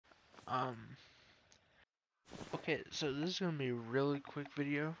Okay, so this is gonna be a really quick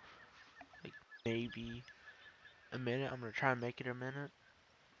video, like maybe a minute. I'm gonna try and make it a minute,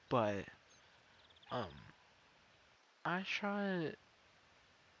 but um, I shot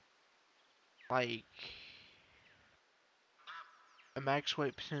like a max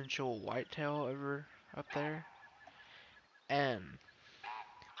weight potential whitetail over up there, and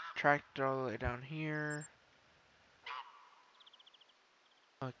tracked it all the way down here.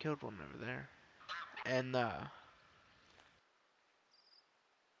 I killed one over there, and I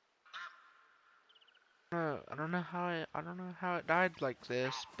don't know how it died like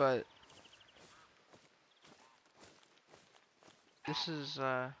this, but this is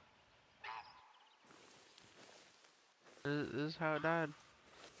this is how it died.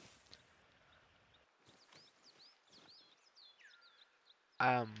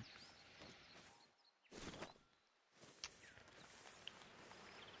 Um,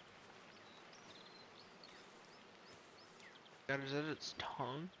 God, is that its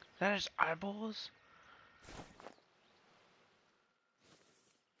tongue? That is eyeballs?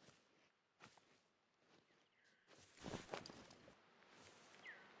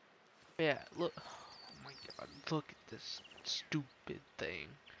 Yeah, look. Oh my God, look at this stupid thing.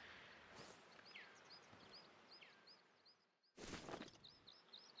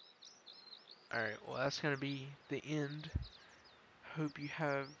 Alright, well, that's gonna be the end. Hope you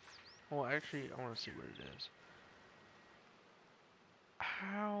have. Well, actually, I want to see what it is.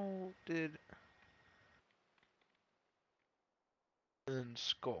 How did. And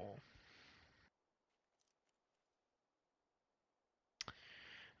skull.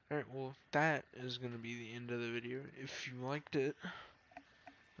 Alright, well, that is gonna be the end of the video. If you liked it,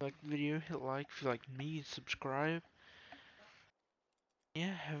 like the video, hit like. If you like me, subscribe.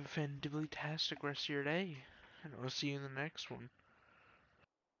 Yeah, have a fantastic rest of your day. And I'll see you in the next one.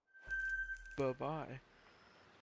 Bye-bye.